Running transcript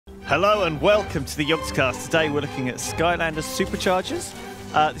Hello and welcome to the Yogscast. Today we're looking at Skylanders SuperChargers.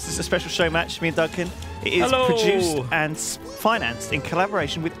 This is a special show match, me and Duncan. It is produced and financed in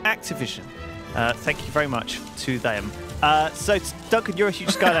collaboration with Activision. Thank you very much to them. So, Duncan, you're a huge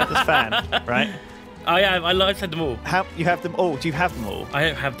Skylanders fan, right? I am. I've had them all. You have them all? Do you have them all? I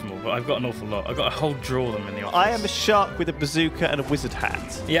don't have them all, but I've got an awful lot. I've got a whole drawer of them in the office. I am a shark with a bazooka and a wizard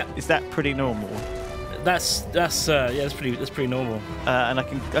hat. Yeah. Is that pretty normal? That's pretty normal. And I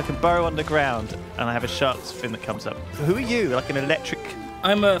can burrow underground, and I have a shark's fin that comes up. Who are you? Like an electric?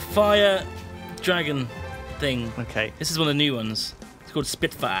 I'm a fire dragon thing. Okay. This is one of the new ones. It's called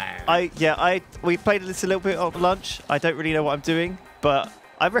Spitfire. We played this a little bit on lunch. I don't really know what I'm doing, but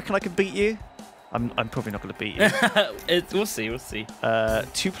I reckon I can beat you. I'm probably not going to beat you. We'll see. We'll see.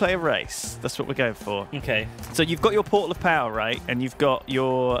 Two-player race. That's what we're going for. Okay. So you've got your Portal of Power, right? And you've got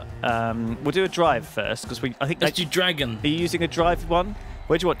your. We'll do a drive first because I think. Let's do Dragon. Are you using a drive one?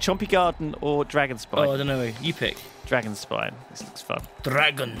 Where do you want, Chompy Garden or Dragon Spine? Oh, I don't know. You pick. Dragon Spine. This looks fun.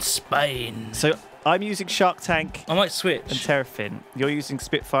 Dragon Spine. So I'm using Shark Tank. I might switch. And Terrafin. You're using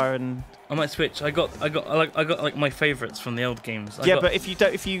Spitfire and. I might switch. I got like my favourites from the old games. But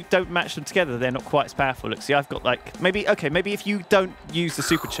if you don't match them together, they're not quite as powerful. Look, see, I've got like maybe if you don't use the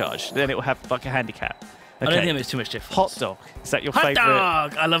supercharge, then it will have like a handicap. Okay. I don't think it makes too much difference. Hot Dog. Is that your favourite?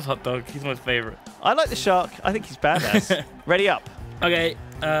 Hot Dog! I love Hot Dog. He's my favourite. I like the shark. I think he's badass. Ready up. Okay,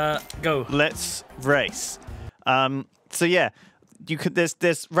 go. Let's race. So yeah, you could.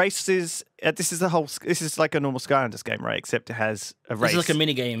 There's races. This is like a normal Skylanders game, right? Except it has a race. This is like a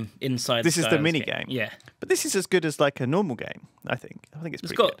mini game inside. This is the mini game. game. Yeah, but this is as good as like a normal game. I think it's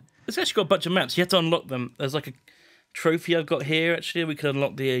pretty good. It's actually got a bunch of maps. You have to unlock them. There's like a trophy I've got here. Actually, we could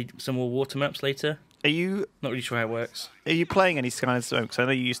unlock some more water maps later. Are you not really sure how it works? Are you playing any Skylanders? Because I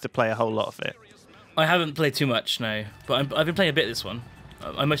know you used to play a whole lot of it. I haven't played too much, no. But I've been playing a bit of this one.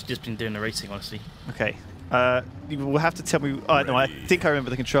 I've mostly just been doing the racing, honestly. Okay. You will have to tell me. No, I think I remember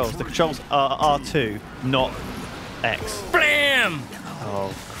the controls. The controls are R2, not X. Blam!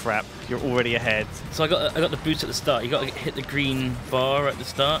 Oh crap! You're already ahead. So I got the boost at the start. You got to hit the green bar at the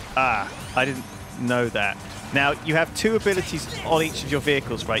start. Ah, I didn't know that. Now you have two abilities on each of your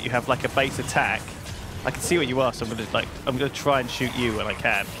vehicles, right? You have like a base attack. I can see where you are, so I'm gonna try and shoot you when I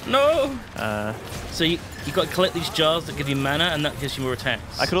can. No. So you got to collect these jars that give you mana, and that gives you more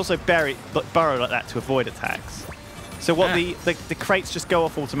attacks. I could also burrow like that to avoid attacks. So what the crates just go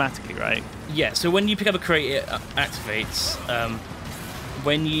off automatically, right? Yeah. So when you pick up a crate, it activates.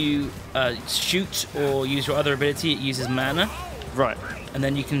 When you shoot or use your other ability, it uses mana. Right. And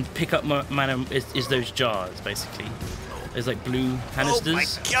then you can pick up mana. Is those jars basically? There's like blue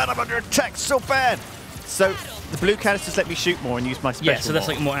canisters. Oh my god! I'm under attack so bad. So the blue canisters let me shoot more and use my special. Yeah, so that's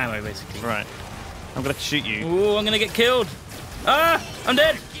like more ammo, basically. Right. I'm going to shoot you. Ooh, I'm going to get killed. Ah, I'm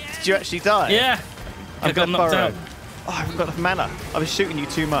dead. Did you actually die? Yeah. I got knocked out. Oh, I haven't got enough mana. I was shooting you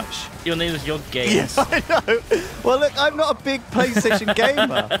too much. Your name is Yogscast. Yes, I know. Well, look, I'm not a big PlayStation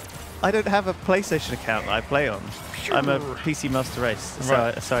gamer. I don't have a PlayStation account that I play on. I'm a PC Master Race.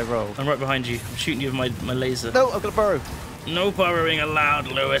 That's how I roll. I'm right behind you. I'm shooting you with my laser. No, I've got to burrow. No burrowing allowed,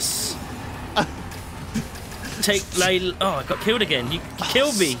 Lewis. Oh, I got killed again. You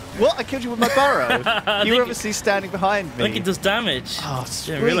killed me. What? I killed you with my burrow? You were obviously standing behind me. I think it does damage. Oh,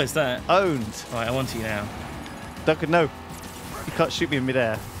 sweet. Didn't realise that. Owned. Right, I want you now. Duncan, no. You can't shoot me in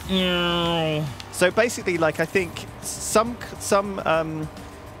midair. No. So basically, like, I think it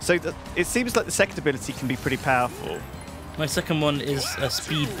seems like the second ability can be pretty powerful. My second one is a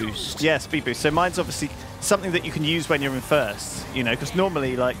speed boost. Yeah, speed boost. So mine's obviously something that you can use when you're in first, you know, because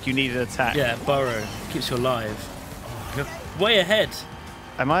normally, like, you need an attack. Yeah, burrow. Keeps you alive. Oh, you're way ahead.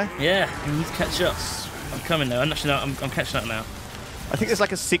 Am I? Yeah, you need to catch up. I'm coming now. I'm catching up now. I think there's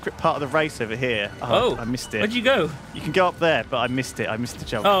like a secret part of the race over here. Oh, I missed it. Where'd you go? You can go up there, but I missed it. I missed the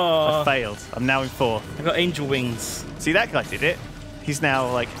jump. Oh. I failed. I'm now in fourth. I got angel wings. See, that guy did it. He's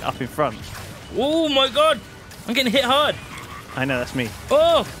now, like, up in front. Oh, my God. I'm getting hit hard. I know, that's me.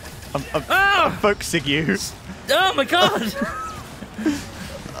 Oh! I'm focusing you. Oh my god!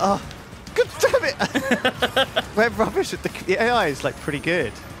 Oh, god damn it! We're rubbish at the AI is like pretty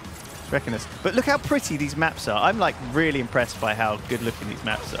good. Reckon us. But look how pretty these maps are. I'm like really impressed by how good looking these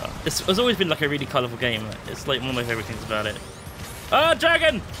maps are. It's always been like a really colourful game. It's like one of my favourite things about it. Ah,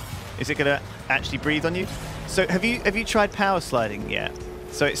 dragon! Is it gonna actually breathe on you? So have you tried power sliding yet?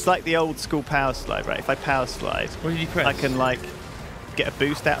 So it's like the old school power slide, right? If I power slide, what did you press? I can like get a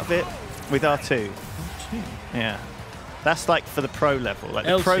boost out of it with R2. R2? Yeah. That's like for the pro level, like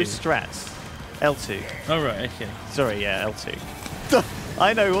L2. the pro strats. L2. Oh right, okay. Sorry, yeah, L2.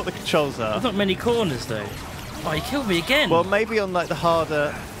 I know what the controls are. There's not many corners though. Oh, you killed me again. Well, maybe on like the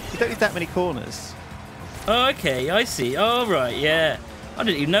harder You don't need that many corners. Oh, okay, I see. Oh, right, yeah. I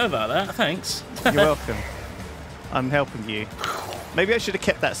didn't even know about that. Thanks. You're welcome. I'm helping you. Maybe I should have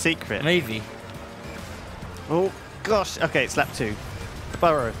kept that secret. Maybe. Oh, gosh. Okay, it's lap 2.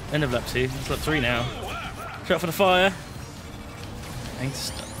 Burrow. End of lap 2. It's lap 3 now. Shot for the fire. I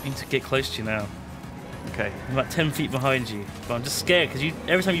need to get close to you now. Okay. I'm about 10 feet behind you. But I'm just scared because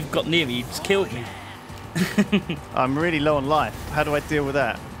every time you've got near me, you just killed me. I'm really low on life. How do I deal with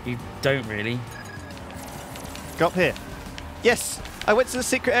that? You don't really. Go up here. Yes! I went to the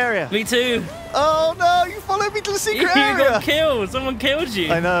secret area. Me too. Oh no! You followed me to the secret area. You got killed. Someone killed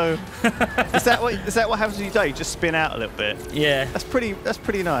you. I know. Is that what happens when you die? You just spin out a little bit. Yeah. That's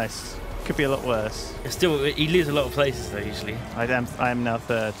pretty nice. Could be a lot worse. It's still, you lose a lot of places though usually. I am now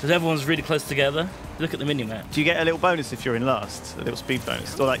 3rd. Because everyone's really close together. Look at the mini-map. Do you get a little bonus if you're in last? A little speed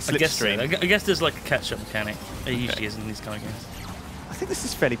bonus? Or like slipstream? I guess there's like a catch-up mechanic. There usually is in these kind of games. I think this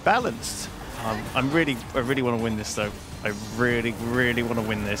is fairly balanced. I really want to win this though. I really want to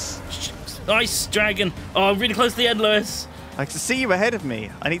win this. Nice, dragon. Oh, I'm really close to the end, Lewis. I can see you ahead of me.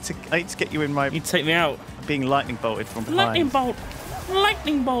 I need to get you in my... You need to take me out. Being lightning bolted from behind. Lightning bolt.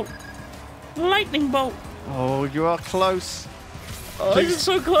 Lightning bolt. Lightning bolt. Oh, you are close. Oh, this is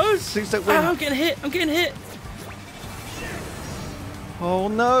so close. Please don't win. Oh, I'm getting hit. I'm getting hit. Oh,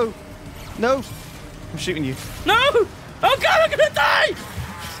 no. No. I'm shooting you. No. Oh, God, I'm going to die.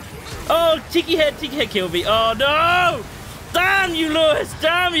 Oh, Tiki Head killed me. Oh, no. Damn you, Lewis.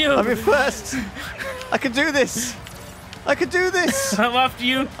 Damn you. I'm in 1st. I can do this. I can do this. I'm after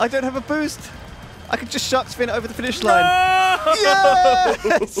you. I don't have a boost. I could just shark spin it over the finish line. No!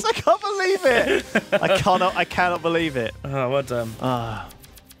 Yes! I can't believe it. I cannot believe it. Oh, well done. Ah.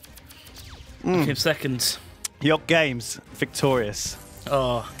 Came 2nd. Yog Games victorious.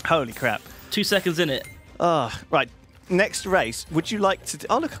 Oh, Holy crap. 2 seconds in it. Ah, right. Next race, would you like to...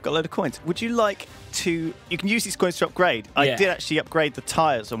 Oh, look, I've got a load of coins. Would you like to... You can use these coins to upgrade. Yeah. I did actually upgrade the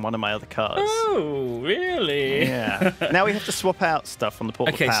tyres on one of my other cars. Oh, really? Yeah. Now we have to swap out stuff on the port.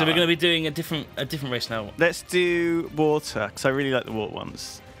 Okay, so we're going to be doing a different race now. Let's do water, because I really like the water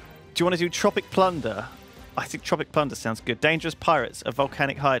ones. Do you want to do Tropic Plunder? I think Tropic Plunder sounds good. Dangerous Pirates, a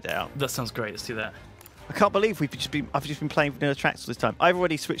volcanic hideout. That sounds great. Let's do that. I can't believe I've just been playing vanilla tracks all this time. I've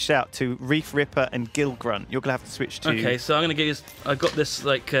already switched out to Reef Ripper and Gill Grunt. You're gonna have to switch to. Okay, so I'm gonna get this. I got this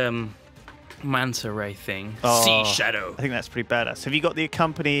like manta ray thing. Oh, Sea Shadow. I think that's pretty badass. Have you got the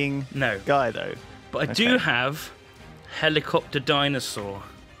accompanying guy though? But I do have helicopter dinosaur.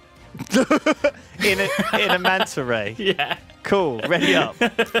 in a manta ray. Yeah. Cool. Ready up.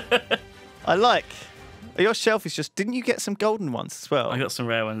 I like. Your shelf is just... Didn't you get some golden ones as well? I got some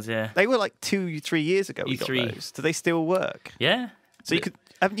rare ones, yeah. They were like 2-3 years ago we got E3. those. Do they still work? Yeah. So you could...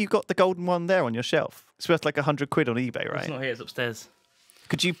 Haven't you got the golden one there on your shelf? It's worth like £100 on eBay, right? It's not here, it's upstairs.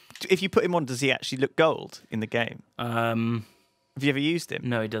 Could you... If you put him on, does he actually look gold in the game? Have you ever used him?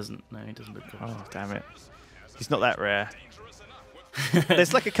 No, he doesn't. No, he doesn't look gold. Oh, damn it. He's not that rare.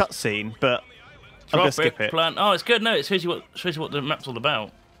 There's like a cutscene, but I'm going to skip it. Oh, it's good. No, it shows you what the map's all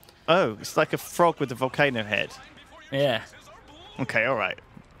about. Oh, it's like a frog with a volcano head. Yeah. Okay, all right.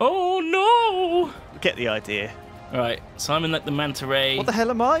 Oh, no! Get the idea. All right, so I'm in like the manta ray. What the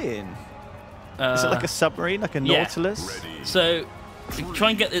hell am I in? Is it like a submarine, like a Nautilus? So try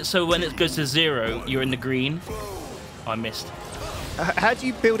and get it so when it goes to 0, you're in the green. Oh, I missed. How do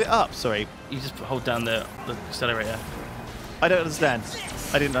you build it up? Sorry. You just hold down the accelerator. I don't understand.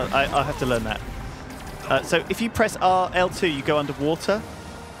 I didn't know. I'll have to learn that. So if you press L2, you go underwater.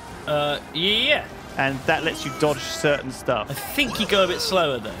 Yeah. And that lets you dodge certain stuff. I think you go a bit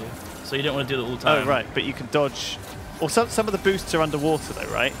slower though, so you don't want to do it all the time. Oh right, but you can dodge. Or some of the boosts are underwater though,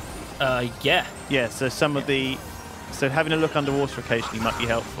 right? Yeah. Yeah. So so having a look underwater occasionally might be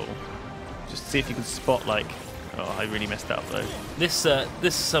helpful. Just see if you can spot like. Oh, I really messed up though.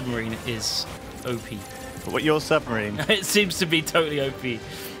 This submarine is OP. But what your submarine? It seems to be totally OP.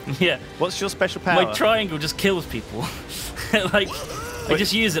 Yeah. What's your special power? My triangle just kills people. Like. I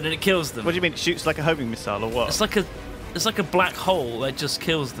just use it and it kills them. What do you mean? It shoots like a homing missile or what? It's like a black hole that just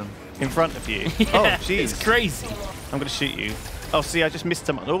kills them. In front of you? Yeah, oh, jeez. It's crazy. I'm going to shoot you. Oh, see, I just missed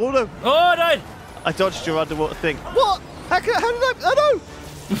some. Oh, no. Oh, no. I dodged your underwater thing. What? How did I... Oh,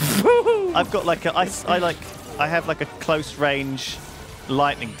 no. I've got like a... I have like a close range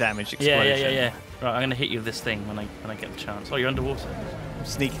lightning damage explosion. Yeah. Right, I'm going to hit you with this thing when I get the chance. Oh, you're underwater. I'm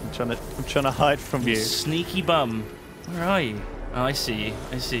sneaking. I'm trying to hide from you. Sneaky bum. Where are you? Oh, I see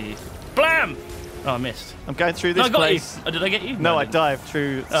you. Blam! Oh, I missed. I'm going through this place. Oh, did I get you? No, I dived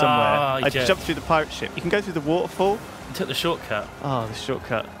through somewhere. I jumped through the pirate ship. You can go through the waterfall. You took the shortcut. Oh, the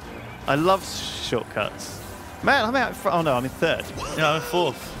shortcut. I love shortcuts. Man, I'm out in front. Oh, no, I'm in 3rd. Yeah, I'm in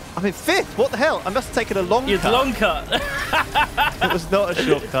 4th. I'm in 5th. What the hell? I must have taken a long cut. It's a long cut. It was not a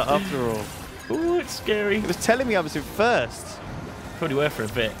shortcut after all. Ooh, it's scary. It was telling me I was in 1st. Probably were for a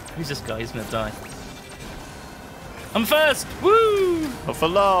bit. Who's this guy? He's going to die. I'm 1st. Woo! Not for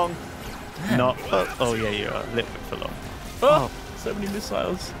long. Damn. Not. Oh, yeah, you are. A little bit for long. Oh, so many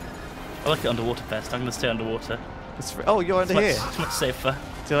missiles. I like it underwater best. I'm going to stay underwater. Oh, you're under here. It's much safer.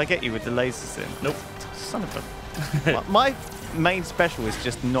 Did I get you with the lasers in? Nope. Son of a... My main special is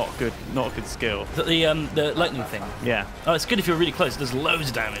just not good skill. Is that the lightning thing? Yeah. Oh, it's good if you're really close. It does loads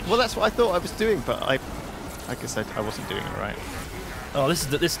of damage. Well, that's what I thought I was doing, but I guess I wasn't doing it right. Oh,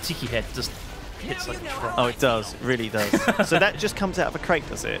 this tiki head just hits like a truck. Oh, it does. It really does. So that just comes out of a crate,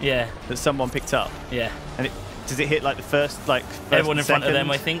 does it? Yeah. That someone picked up? Yeah. And does it hit like the first everyone in front of them,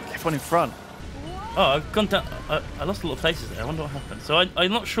 I think. Everyone in front. Oh, I've gone down. I lost a lot of places there. I wonder what happened. So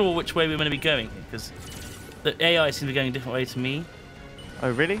I'm not sure which way we're going to be going because the AI seems to be going a different way to me. Oh,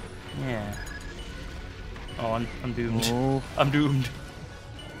 really? Yeah. Oh, I'm doomed. Oh. I'm doomed.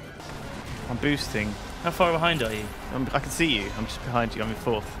 I'm boosting. How far behind are you? I can see you. I'm just behind you. I'm in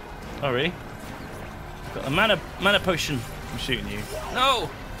 4th. Oh, really? I've got a mana potion. I'm shooting you. No!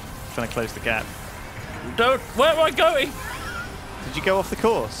 Trying to close the gap. Don't. Where am I going? Did you go off the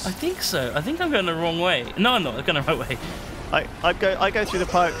course? I think so. I think I'm going the wrong way. No, I'm not. I'm going the right way. I go through the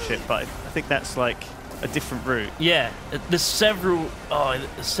pirate ship, but I think that's like a different route. Yeah. There's several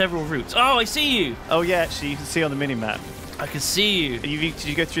routes. Oh, I see you. Oh yeah, actually you can see on the mini map. I can see you. Did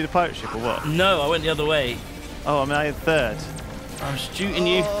you go through the pirate ship or what? No, I went the other way. Oh, I'm now in 3rd. I'm shooting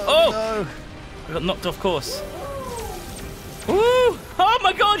you. Oh! No. I got knocked off course. Woo! Oh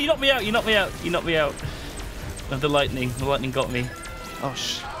my god, you knocked me out, you knocked me out, you knocked me out. Of the lightning. The lightning got me. Oh,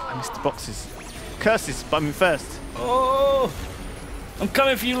 I missed the boxes. Curses, but I'm in 1st. Oh! I'm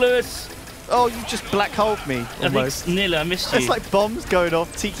coming for you, Lewis. Oh, you just black holed me almost. I think nearly I missed you. It's like bombs going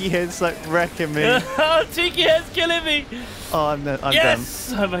off, Tiki Head's like wrecking me. Oh, Tiki Head's killing me. Oh, I'm yes!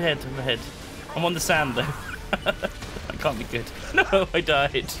 done. I'm ahead, I'm ahead. I'm on the sand though. That can't be good. No, I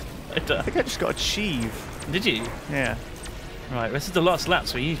died. I think I just got achieve. Did you? Yeah. Right, this is the last lap,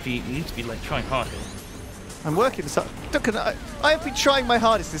 so you need to be like trying hard. I'm working this up. Duncan, I have been trying my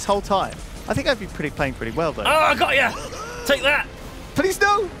hardest this whole time. I think I've been playing pretty well though. Oh, I got ya! Take that! Please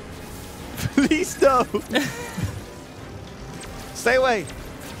no! Please no! Stay away!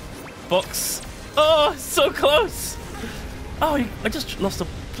 Box. Oh, so close! Oh, I just lost a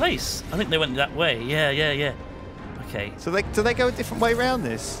place. I think they went that way. Yeah. Okay. So do they go a different way around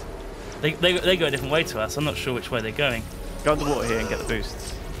this? They go a different way to us. I'm not sure which way they're going. Go underwater here and get the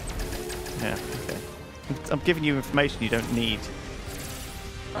boosts. Yeah, okay. I'm giving you information you don't need.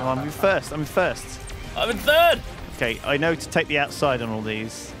 Oh, I'm in 1st. I'm in 1st. I'm in 3rd! Okay, I know to take the outside on all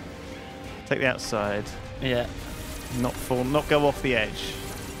these. Take the outside. Yeah. Not go off the edge.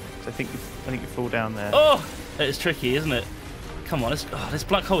 So I think you fall down there. Oh! It's tricky, isn't it? Come on, this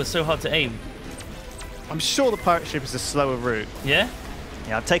black hole is so hard to aim. I'm sure the pirate ship is a slower route. Yeah?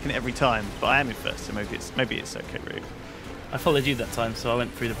 Yeah, I've taken it every time, but I am in 1st, so maybe it's okay route. I followed you that time, so I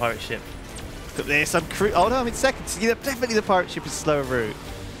went through the pirate ship. Look at this, oh no, I'm in 2nd. So yeah, definitely the pirate ship is a slower route.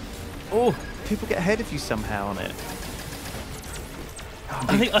 Oh! People get ahead of you somehow on it.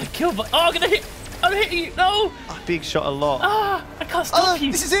 I think I killed my... Oh, I'm hitting you! No! I'm being shot a lot. Ah! I can't stop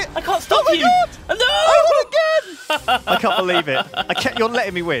you! This is it! I can't stop you! Oh my God! No! I won again! I can't believe it. You're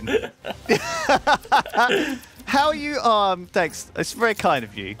letting me win. How are you? Thanks. It's very kind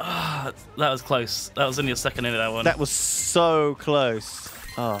of you. Ah, that was close. That was only a second into that one. That was so close.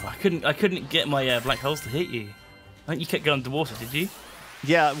 Oh. I couldn't get my black holes to hit you. I think you kept going underwater, did you?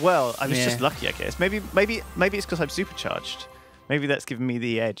 Yeah, well, I was just lucky, I guess. Maybe it's because I'm supercharged. Maybe that's giving me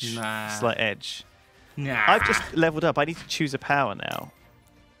the edge, slight edge. Nah. I've just leveled up. I need to choose a power now.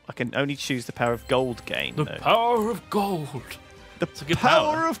 I can only choose the power of gold gain. The power of gold. The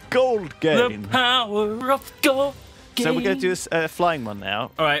power of gold gain. The power of gold gain. So we're going to do a flying one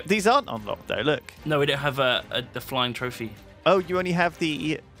now. All right. These aren't unlocked though. Look. No, we don't have a flying trophy. Oh, you only have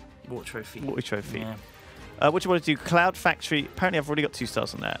the water trophy. Water trophy. Yeah. What do you want to do? Cloud Factory. Apparently, I've already got 2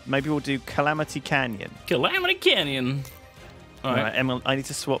 stars on that. Maybe we'll do Calamity Canyon. Calamity Canyon. All right, Emma, I need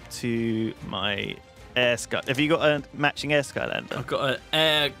to swap to my air sky. Have you got a matching air Skylander? I've got an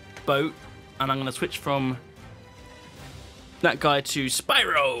air boat, and I'm going to switch from that guy to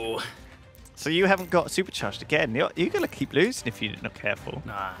Spyro. So you haven't got supercharged again. You're going to keep losing if you're not careful.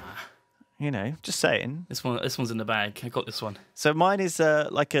 Nah. You know, just saying. This one's in the bag. I got this one. So mine is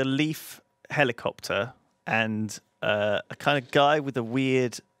like a Leaf helicopter and a kind of guy with a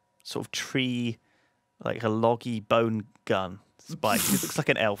weird sort of tree, like a loggy bone gun spike. It looks like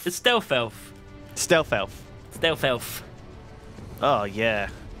an elf. It's Stealth Elf. Stealth Elf. Stealth Elf. Oh, yeah.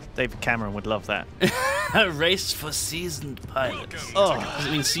 David Cameron would love that. A race for seasoned pilots. Oh, Does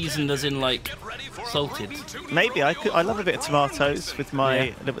it mean seasoned as in like salted? maybe I could. I love a bit of tomatoes with my Yeah. a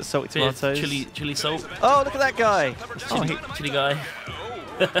little bit of salty Bit of tomatoes. chili salt. Oh, look at that guy! Oh, Chili guy.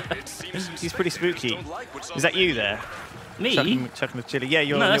 he's pretty spooky. Is that you there? Me? Chucking the chili. Yeah,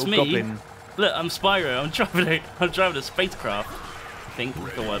 you're No, a that's little me. goblin. Look, I'm Spyro. I'm driving a spacecraft. I think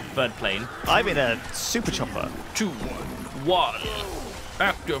the bird plane. I'm in a super chopper. 2, 1,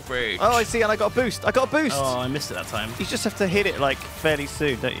 activate. Oh, I see, and I got a boost. I got a boost. Oh, I missed it that time. You just have to hit it like fairly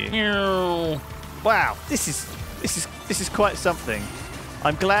soon, don't you? Meow. Wow, this is quite something.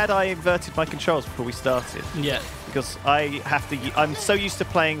 I'm glad I inverted my controls before we started Yeah. because I'm so used to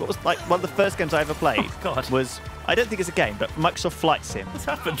playing what was like one of the first games I ever played. Oh, God. Was I don't think it's a game, but Microsoft Flight Sim. What's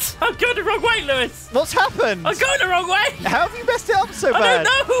happened? I'm going the wrong way, Lewis. What's happened? I'm going the wrong way. How have you messed it up so I bad?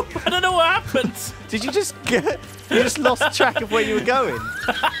 don't know. I don't know what happened. Did you just you just lost track of where you were going?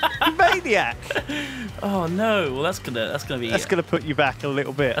 You maniac! Oh no. Well, that's gonna be. That's gonna put you back a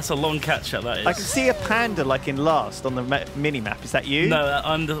little bit. That's a long catch up. That is. I can see a panda like in last on the mini map. Is that you? No,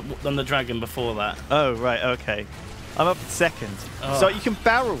 I'm the dragon before that. Oh right, okay. I'm up in second. Oh. So you can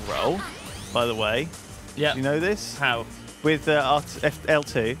barrel roll, by the way. Yeah. Do you know this? How? With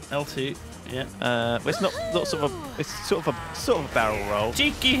L2. L2. Yeah. Well, it's not sort of a, it's sort of a barrel roll.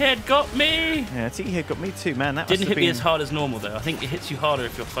 Cheeky head got me. Yeah, Tiki here got me too, man. That Didn't must hit have me been... as hard as normal though. I think it hits you harder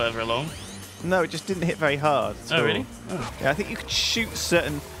if you're further along. No, it just didn't hit very hard. at Oh all. really? Oh. Yeah, I think you could shoot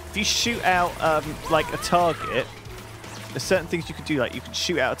certain. If you shoot out like a target, there's certain things you could do. Like you could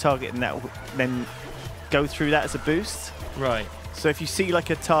shoot out a target and that will then go through that as a boost. Right. So if you see like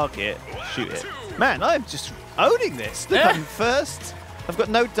a target, shoot it. Man, I'm just owning this. Look, Yeah. I'm first. I've got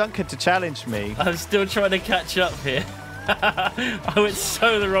no Duncan to challenge me. I'm still trying to catch up here. I went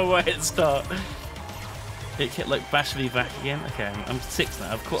so the wrong way at the start. It kept like bashing me back again. Okay, I'm 6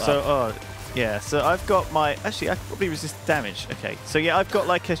 now. I've caught up. Oh, yeah. So I've got my. Actually, I could probably resist damage. Okay. So yeah, I've got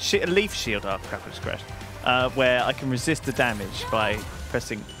like a leaf shield. Oh crap! I just crashed. Where I can resist the damage by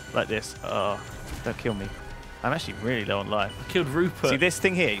pressing like this. Oh, don't kill me. I'm actually really low on life. I killed Rupert. See this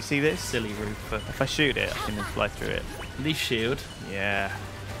thing here? You see this? Silly Rupert. If I shoot it, I can then fly through it. Leaf shield. Yeah.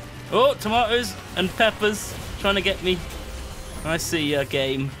 Oh, tomatoes and peppers trying to get me. I see a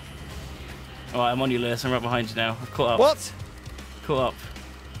game. All right, I'm on you, Lewis. I'm right behind you now. I've caught up. What? Caught up.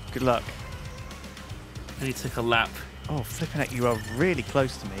 Good luck. And he took a lap. Oh, flipping heck, you are really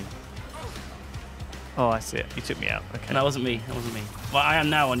close to me. Oh, I see it. You took me out. Okay. And that wasn't me. That wasn't me. Well, I am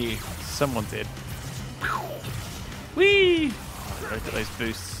now on you. Someone did. Whee! Oh, look at those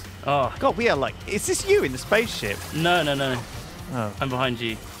boosts. Oh, God, we are like. Is this you in the spaceship? no. Oh. I'm behind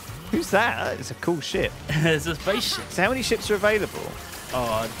you. Who's that? It's a cool ship. There's a spaceship. So how many ships are available? Oh,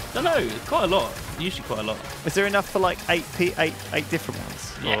 I don't know. Quite a lot. Usually quite a lot. Is there enough for like eight different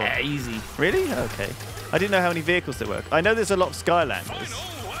ones? Yeah, Or- easy. Really? Okay. I didn't know how many vehicles there were. I know there's a lot of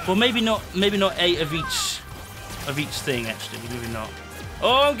Skylanders. Well, maybe not 8 of each thing actually. Maybe not.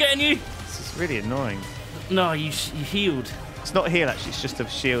 Oh, I'm getting you. This is really annoying. No, you healed. It's not heal actually. It's just a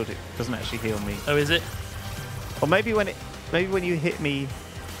shield. It doesn't actually heal me. Oh, is it? Or maybe when you hit me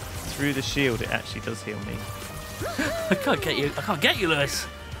through the shield, it actually does heal me. I can't get you, Lewis.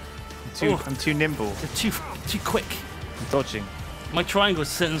 I'm too nimble. You're too quick. I'm dodging. My triangle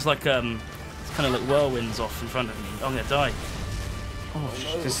sends like it's kind of like whirlwinds off in front of me. I'm gonna die. Oh,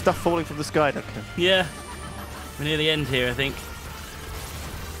 there's stuff falling from the sky, Duncan. Yeah. We're near the end here, I think.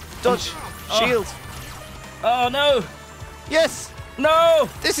 Dodge. Shield. Oh no! Yes. No!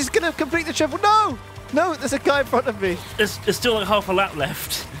 This is gonna complete the triple. No. No. There's a guy in front of me. There's still like half a lap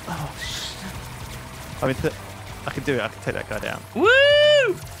left. I mean, I can do it. I can take that guy down.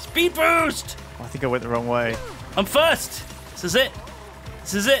 Woo! Speed boost! I think I went the wrong way. I'm first. This is it.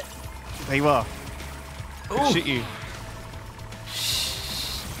 This is it. There you are. I can Ooh. shoot you.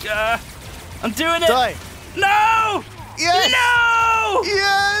 I'm doing it. Die. No! Yes. No!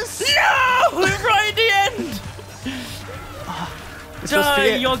 Yes. No! We're right at the end. This must be Die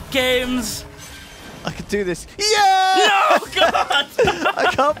it. your games. I could do this. Yeah. No, God!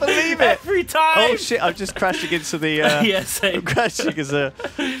 I can't believe it. Every time. Oh shit! I've just crashed into the. Yeah, same. I'm crashing as a.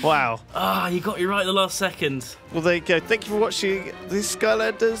 Wow. Ah, you got me right at the last second. Well, there you go. Thank you for watching this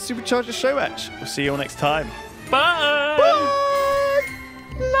Skylanders SuperChargers show match. We'll see you all next time. Bye. Bye.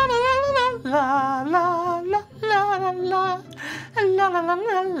 La la la la la la la la la la la la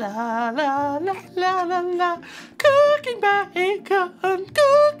la la la la la. Cooking bacon,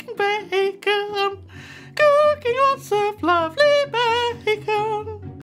 cooking bacon, cooking lots of lovely bacon.